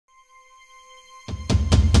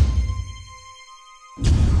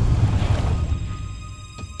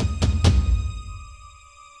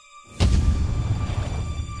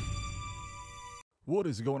What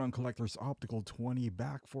is going on, collectors? Optical 20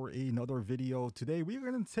 back for another video. Today we're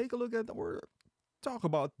going to take a look at or talk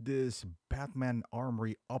about this Batman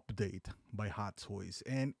Armory update by Hot Toys,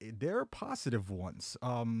 and they're positive ones.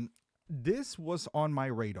 This was on my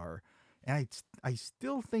radar, and I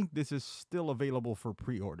still think this is still available for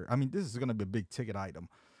pre-order. I mean, this is going to be a big ticket item,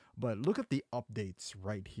 but look at the updates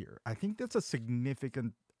right here. I think that's a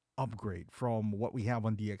significant upgrade from what we have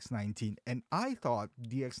on DX19, and I thought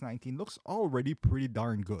DX19 looks already pretty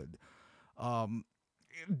darn good. um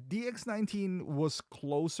DX19 was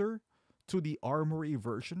closer to the Armory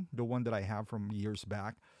version, the one that I have from years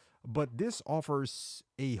back, but this offers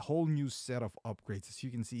a whole new set of upgrades. As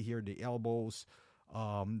you can see here, the elbows,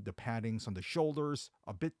 the paddings on the shoulders,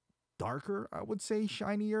 a bit darker, I would say,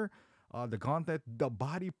 shinier. The gauntlet, the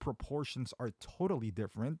body proportions are totally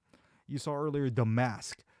different. You saw earlier the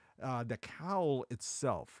mask. The cowl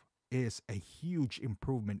itself is a huge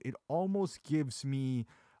improvement. It almost gives me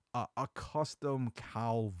a custom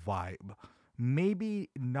cowl vibe.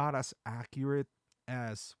 Maybe not as accurate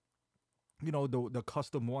as the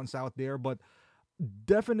custom ones out there, but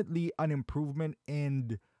definitely an improvement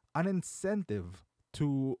and an incentive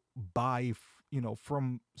to buy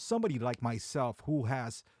from somebody like myself who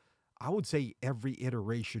has, I would say, every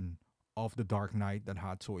iteration of the Dark Knight that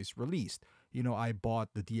Hot Toys released. I bought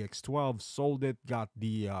the DX12, sold it, got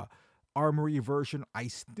the Armory version. I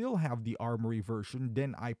still have the Armory version.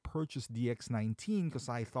 Then I purchased DX19 because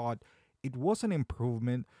I thought it was an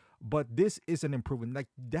improvement, but this is an improvement. Like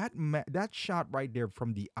that shot right there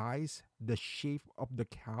from the eyes, the shape of the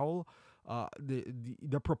cowl,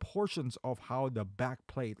 the proportions of how the back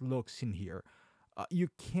plate looks in here. You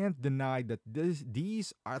can't deny that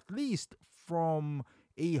these, at least from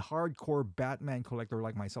a hardcore Batman collector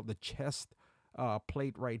like myself, the chest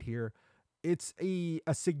plate right here, it's a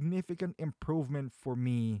significant improvement for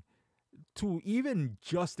me to even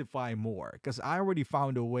justify more, because I already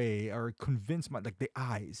found a way or convinced my, like, the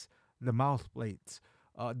eyes, the mouth plates,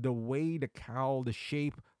 the way the cowl, the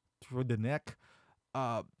shape through the neck.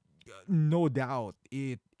 uh no doubt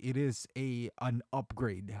it is an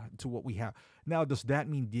upgrade to what we have now. Does that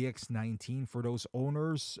mean DX19 for those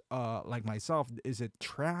owners like myself, is it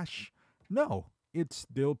trash? No, it's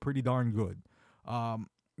still pretty darn good.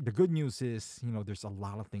 The good news is, there's a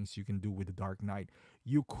lot of things you can do with the Dark Knight.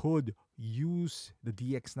 You could use the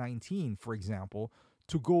DX19, for example,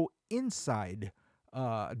 to go inside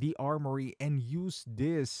the Armory and use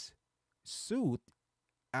this suit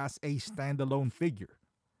as a standalone figure.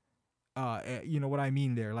 You know what I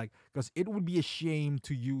mean there? Like, because it would be a shame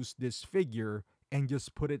to use this figure and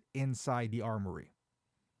just put it inside the Armory.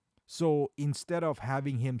 So instead of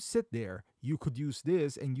having him sit there, you could use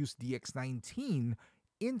this and use the X19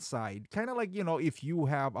 inside. Kind of like, if you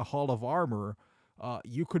have a Hall of Armor,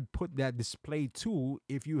 you could put that display too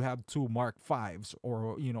if you have two Mark Fives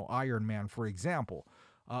or, Iron Man, for example.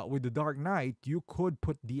 With the Dark Knight, you could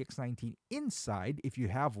put DX19 inside if you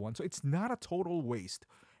have one. So it's not a total waste.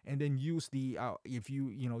 And then use the, if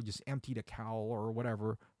you, just empty the cowl or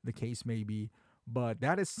whatever the case may be. But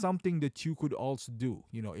that is something that you could also do,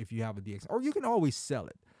 if you have a DX, or you can always sell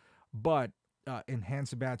it. But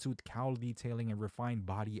enhanced batsuit, cowl detailing, and refined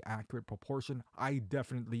body accurate proportion, I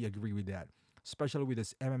definitely agree with that. Especially with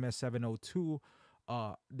this MMS 702,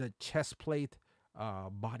 the chest plate,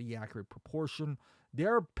 body accurate proportion.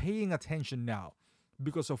 They're paying attention now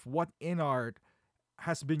because of what InArt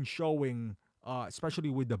has been showing, especially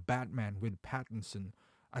with the Batman with Pattinson.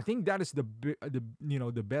 I think that is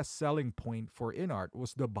the best selling point for InArt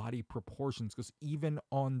was the body proportions, because even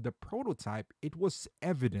on the prototype, it was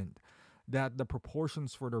evident that the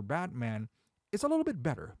proportions for their Batman is a little bit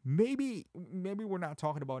better. Maybe we're not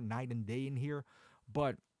talking about night and day in here,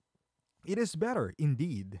 but it is better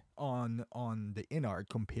indeed on the InArt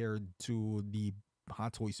compared to the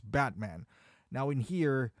Hot Toys Batman. Now in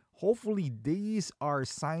here, hopefully these are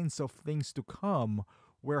signs of things to come,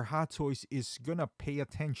 where Hot Toys is gonna pay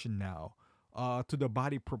attention now to the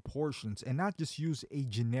body proportions and not just use a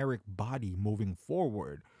generic body moving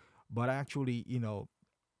forward, but actually,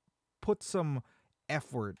 put some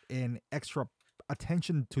effort and extra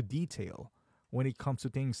attention to detail when it comes to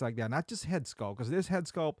things like that. Not just head sculpt, because this head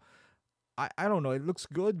sculpt, I don't know, it looks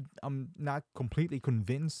good. I'm not completely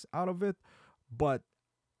convinced out of it, but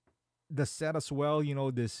the set as well,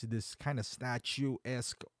 this kind of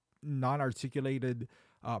statue-esque, non-articulated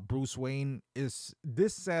Bruce Wayne,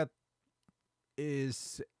 this set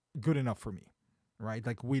is good enough for me, right?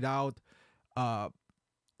 Like, without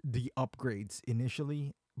the upgrades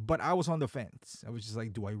initially, but I was on the fence. I was just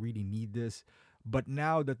like, do I really need this? But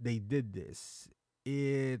now that they did this,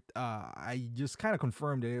 I just kind of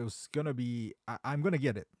confirmed that it was gonna be. I'm gonna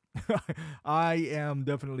get it. I am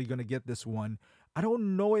definitely gonna get this one. I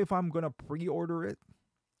don't know if I'm gonna pre-order it.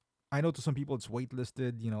 I know to some people it's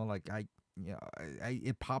waitlisted. Like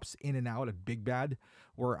it pops in and out at Big Bad,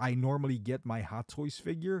 where I normally get my Hot Toys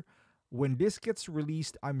figure. When this gets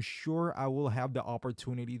released, I'm sure I will have the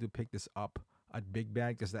opportunity to pick this up at Big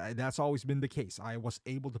Bad, because that's always been the case. I was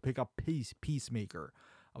able to pick up Peacemaker.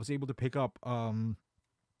 I was able to pick up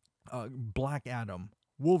Black Adam,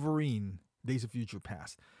 Wolverine, Days of Future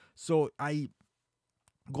Past. So I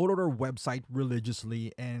go to their website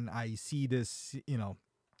religiously, and I see this,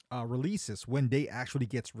 releases when they actually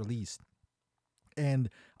gets released. And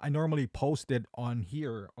I normally post it on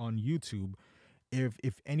here on YouTube.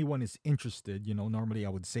 If anyone is interested, normally I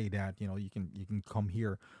would say that, you can come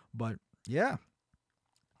here. But yeah,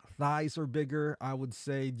 thighs are bigger, I would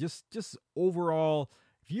say. Just overall,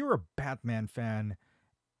 if you're a Batman fan,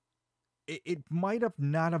 it might have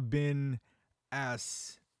not have been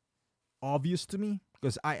as obvious to me,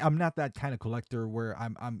 because I'm not that kind of collector where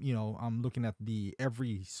I'm looking at the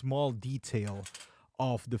every small detail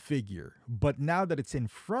of the figure. But now that it's in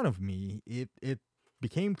front of me, it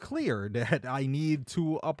became clear that I need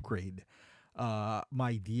to upgrade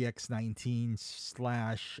my DX19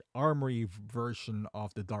 slash Armory version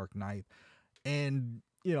of the Dark Knight. And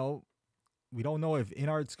we don't know if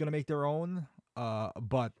InArt's gonna make their own,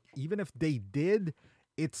 but even if they did,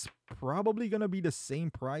 it's probably gonna be the same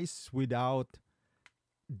price without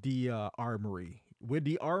the Armory. With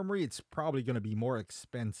the Armory, it's probably gonna be more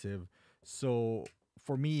expensive. So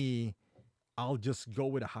for me, I'll just go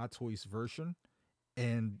with a Hot Toys version,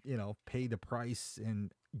 and pay the price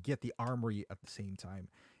and get the Armory at the same time.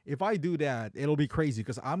 If I do that, it'll be crazy,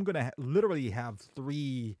 because I'm gonna literally have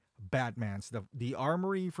three Batmans: the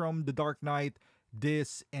Armory from the Dark Knight,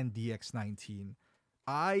 this, and DX19.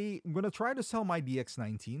 I'm gonna try to sell my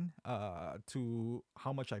DX19 to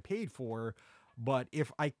how much I paid for, but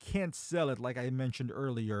if I can't sell it, like I mentioned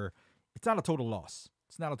earlier, it's not a total loss.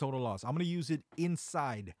 It's not a total loss. I'm gonna use it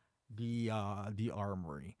inside the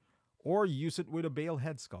Armory, or use it with a Bale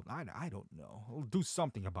head sculpt. I don't know. I'll do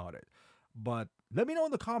something about it. But let me know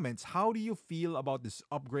in the comments, how do you feel about this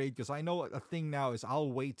upgrade? Because I know a thing now is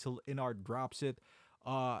I'll wait till InArt drops it.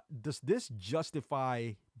 Does this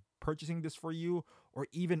justify purchasing this for you, or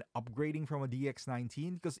even upgrading from a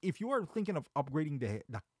DX19? Because if you are thinking of upgrading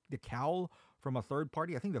the cowl from a third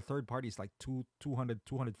party, I think the third party is like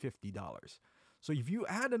 $250. So if you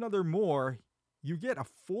add another more, you get a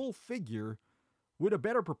full figure with a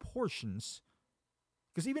better proportions.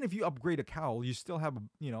 Because even if you upgrade a cowl, you still have,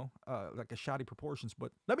 like a shoddy proportions.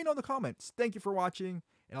 But let me know in the comments. Thank you for watching,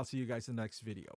 and I'll see you guys in the next video.